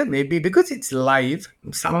theatre maybe because it's live.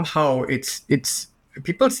 Somehow, it's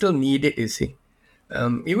people still need it. You see,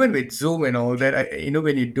 even with Zoom and all that,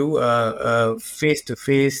 when you do a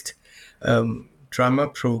face-to-face drama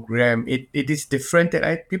program, it is different,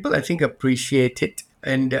 and people I think appreciate it.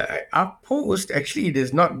 And our post, actually,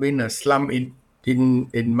 there's not been a slump in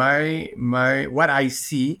my what I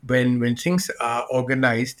see when things are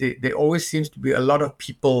organized. There always seems to be a lot of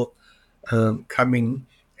people coming,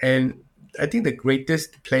 and I think the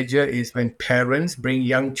greatest pleasure is when parents bring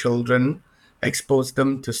young children, expose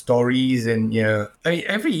them to stories. And I mean,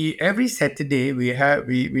 every Saturday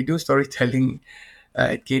we do storytelling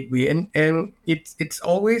at Gateway, and it's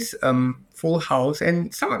always full house,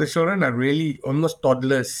 and some of the children are really almost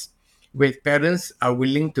toddlers, where parents are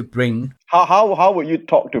willing to bring. How would you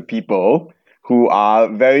talk to people who are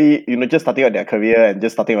very just starting on their career and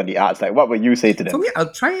just starting on the arts? Like, what would you say to them? For me,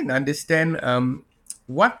 I'll try and understand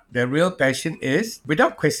what their real passion is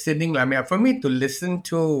without questioning. I mean, for me to listen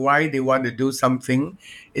to why they want to do something.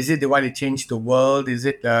 Is it they want to change the world? Is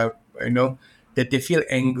it that they feel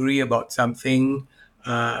angry about something?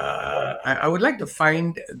 I would like to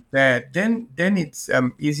find that. Then it's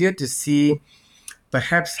easier to see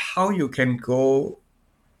perhaps how you can go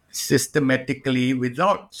systematically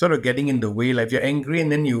without sort of getting in the way. Like if you're angry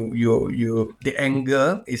and then you the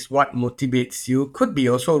anger is what motivates you, could be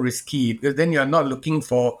also risky, because then you're not looking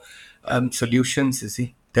for solutions. You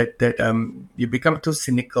see that you become too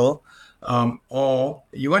cynical. Or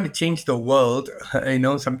you want to change the world,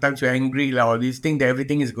 sometimes you're angry or you think that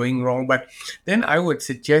everything is going wrong. But then I would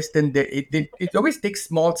suggest then that it always takes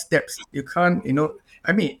small steps. You can't,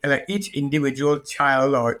 I mean, like each individual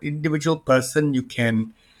child or individual person you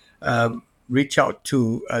can reach out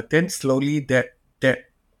to, then slowly that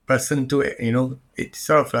person to, it's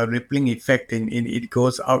sort of a rippling effect and it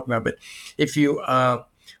goes out now. But if you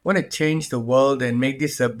want to change the world and make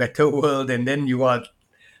this a better world, and then you are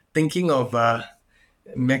thinking of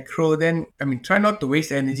macro, then I mean, try not to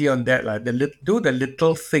waste energy on that. Do the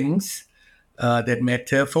little things that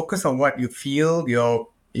matter. Focus on what you feel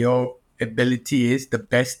your ability is, the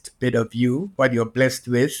best bit of you, what you're blessed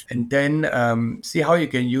with, and then see how you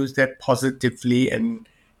can use that positively, and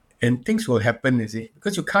things will happen. You see,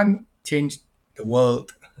 because you can't change the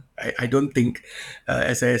world. I don't think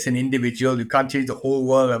as an individual you can't change the whole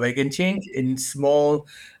world, but you can change in small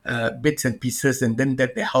bits and pieces, and then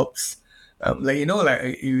that helps. Like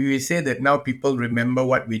we say that now people remember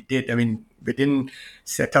what we did. I mean, we didn't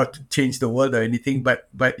set out to change the world or anything, but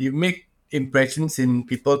you make impressions in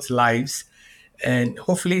people's lives, and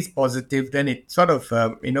hopefully it's positive. Then it sort of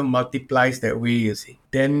multiplies that way. You see,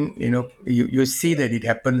 then you see that it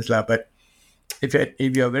happens lah. But if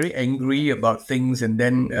you're very angry about things and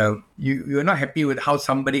then you're not happy with how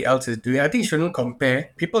somebody else is doing, I think you shouldn't compare.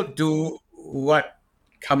 People do what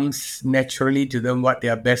comes naturally to them, what they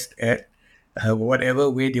are best at, whatever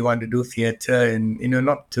way they want to do theatre, and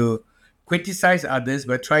not to criticize others,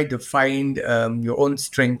 but try to find your own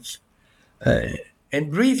strength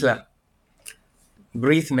and breathe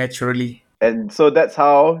naturally. And so that's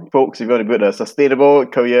how, folks, if you want to build a sustainable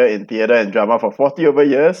career in theatre and drama for 40 over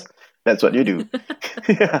years, that's what you do.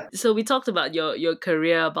 Yeah. So we talked about your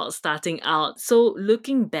career, about starting out. So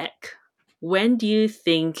looking back, when do you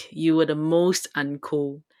think you were the most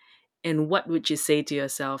uncool? And what would you say to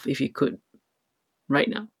yourself if you could right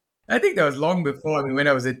now? I think that was long before. When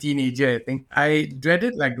I was a teenager, I think I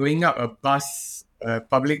dreaded going up a bus,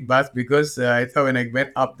 public bus, because I thought when I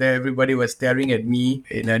went up there, everybody was staring at me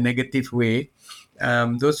in a negative way.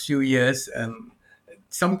 Those few years,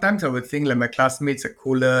 sometimes I would think my classmates are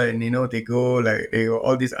cooler and they go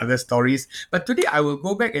all these other stories. But today I will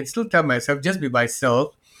go back and still tell myself, just be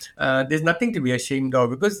myself. There's nothing to be ashamed of,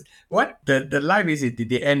 because what the life is at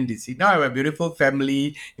the end. You see, now I have a beautiful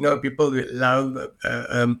family, people with love,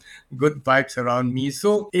 good vibes around me.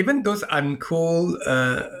 So even those uncool,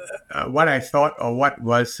 what I thought or what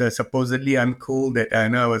was supposedly uncool, that I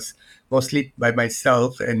know I was mostly by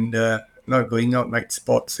myself and not going out night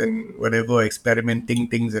sports and whatever, experimenting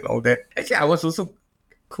things and all that. Actually, I was also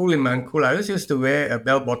cool in my uncool. I just used to wear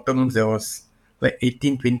bell bottoms that was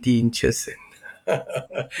 18, 20 inches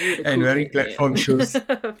and wearing platform shoes.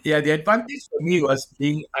 Yeah, the advantage for me was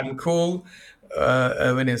being uncool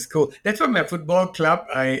when it's cool. That's why my football club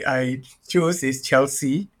I chose is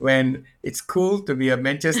Chelsea, when it's cool to be a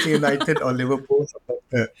Manchester United or Liverpool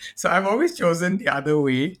supporter. So I've always chosen the other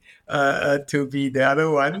way, to be the other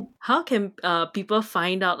one. How can people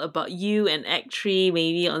find out about you and Act3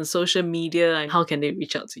 maybe on social media, and how can they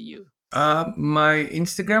reach out to you? My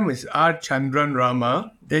Instagram is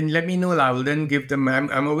rchandranrama. Then let me know. I will then give them.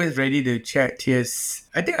 I'm always ready to chat. Yes,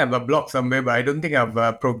 I think I have a blog somewhere, but I don't think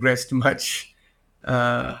I've progressed much.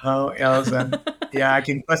 How else? Yeah, I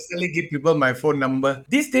can personally give people my phone number.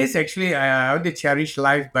 These days, actually, I want to cherish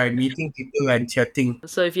life by meeting people and chatting.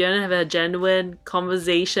 So if you want to have a genuine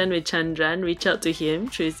conversation with Chandran, reach out to him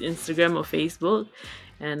through his Instagram or Facebook.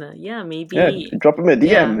 And maybe drop him a DM.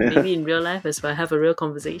 Yeah, maybe in real life as well, have a real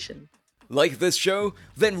conversation. Like this show?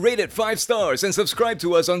 Then rate it 5 stars and subscribe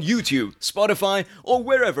to us on YouTube, Spotify, or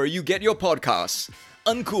wherever you get your podcasts.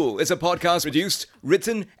 Uncool is a podcast produced,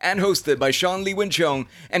 written, and hosted by Sean Lee Win Cheong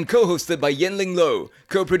and co-hosted by Yen Ling Low,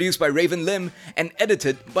 co-produced by Raven Lim, and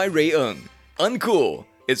edited by Ray Ng. Uncool.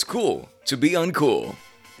 It's cool to be uncool.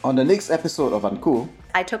 On the next episode of Uncool,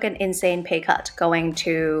 I took an insane pay cut going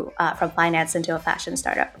to from finance into a fashion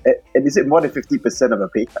startup. And is it more than 50% of a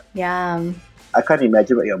pay cut? Yeah. I can't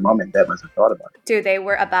imagine what your mom and dad must have thought about it. Dude, they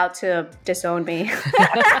were about to disown me.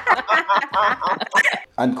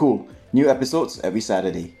 Uncool. New episodes every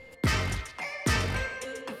Saturday.